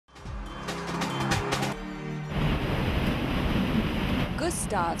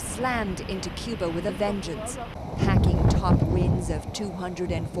Gustav slammed into Cuba with a vengeance. Packing top winds of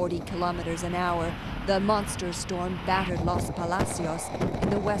 240 kilometers an hour, the monster storm battered Los Palacios in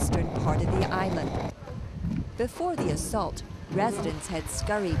the western part of the island. Before the assault, residents had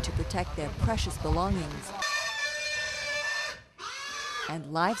scurried to protect their precious belongings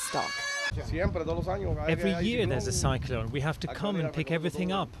and livestock. Every year there's a cyclone. We have to come and pick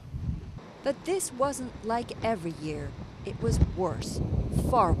everything up. But this wasn't like every year. It was worse,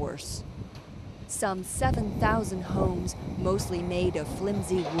 far worse. Some 7,000 homes, mostly made of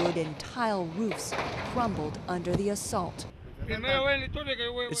flimsy wood and tile roofs, crumbled under the assault.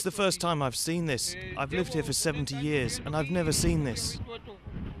 It's the first time I've seen this. I've lived here for 70 years and I've never seen this.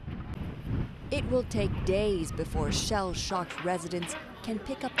 It will take days before shell-shocked residents can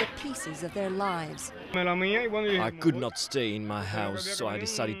pick up the pieces of their lives. I could not stay in my house, so I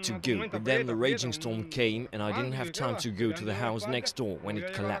decided to go. But then the raging storm came and I didn't have time to go to the house next door when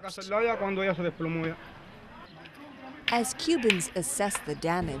it collapsed. As Cubans assess the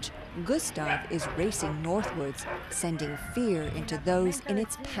damage, Gustav is racing northwards, sending fear into those in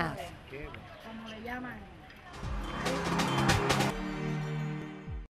its path.